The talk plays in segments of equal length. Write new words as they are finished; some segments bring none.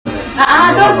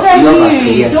Don't tell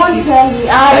me. Don't tell me.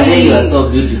 I think you are so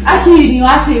beautiful. Actually, you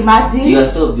have to imagine. You are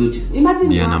so beautiful. Imagine.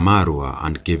 DIANA MARUA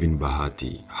and Kevin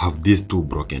Bahati. Have these two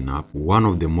broken up? One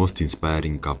of the most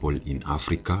inspiring couple in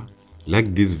Africa?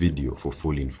 Like this video for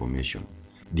full information.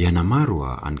 DIANA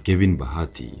MARUA and Kevin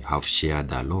Bahati have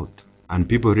shared a lot, and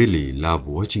people really love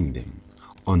watching them.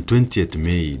 On 20th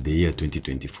May the year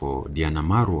 2024, DIANA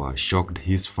MARUA shocked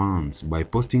his fans by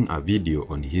posting a video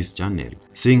on his channel,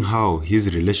 saying how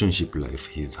his relationship life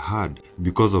is hard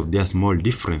because of their small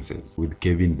differences with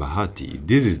Kevin Bahati.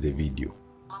 This is the video.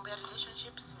 I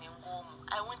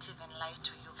won't even lie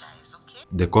to you guys, okay?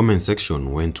 The comment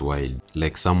section went wild,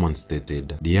 like someone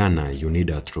stated, "Diana, you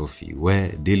need a trophy,"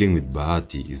 where dealing with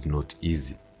Bahati is not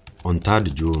easy. On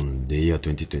 3rd June the year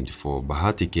 2024,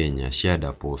 Bahati Kenya shared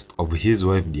a post of his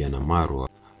wife DIANA MARUA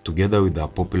together with a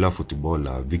popular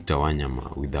footballer Victor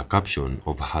Wanyama with a caption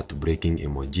of heartbreaking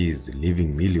emojis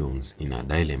leaving millions in a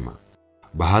dilemma.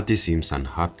 Bahati seems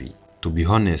unhappy. To be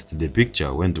honest, the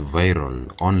picture went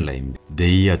viral online the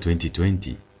year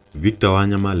 2020. Victor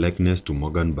Wanyama likeness to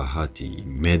Morgan Bahati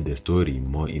made the story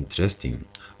more interesting,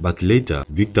 but later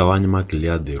Victor Wanyama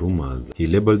cleared the rumors. He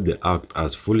labeled the act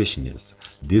as foolishness.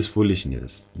 This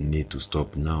foolishness need to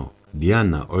stop now.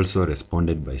 Diana also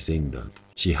responded by saying that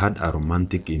she had a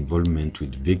romantic involvement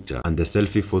with Victor, and the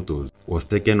selfie photos was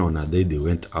taken on a day they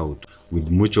went out with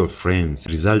mutual friends,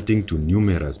 resulting to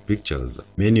numerous pictures,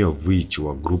 many of which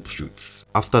were group shoots.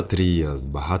 After 3 years,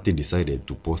 Bahati decided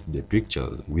to post the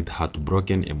pictures with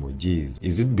heartbroken emojis.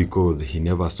 Is it because he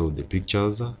never saw the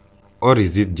pictures? Or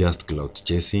is it just clout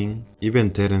chasing?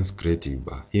 Even Terence Creative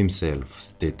himself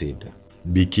stated,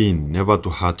 "Be keen never to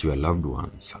hurt your loved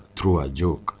ones through a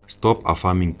joke. Stop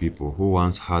affirming people who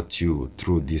once hurt you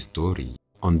through this story."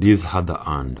 On this other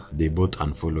hand, they both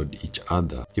unfollowed each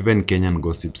other. Even Kenyan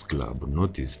Gossips Club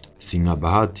noticed singer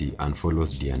Bahati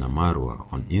unfollows DIANA MARUA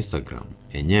on Instagram.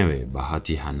 Enyewe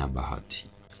Bahati hana bahati.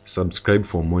 Subscribe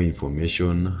for more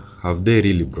information. Have they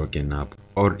really broken up,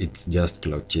 or it's just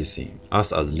clout chasing?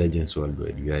 Us as Legends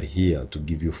Worldwide, we are here to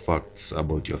give you facts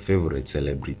about your favorite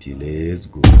celebrity. Let's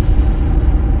go.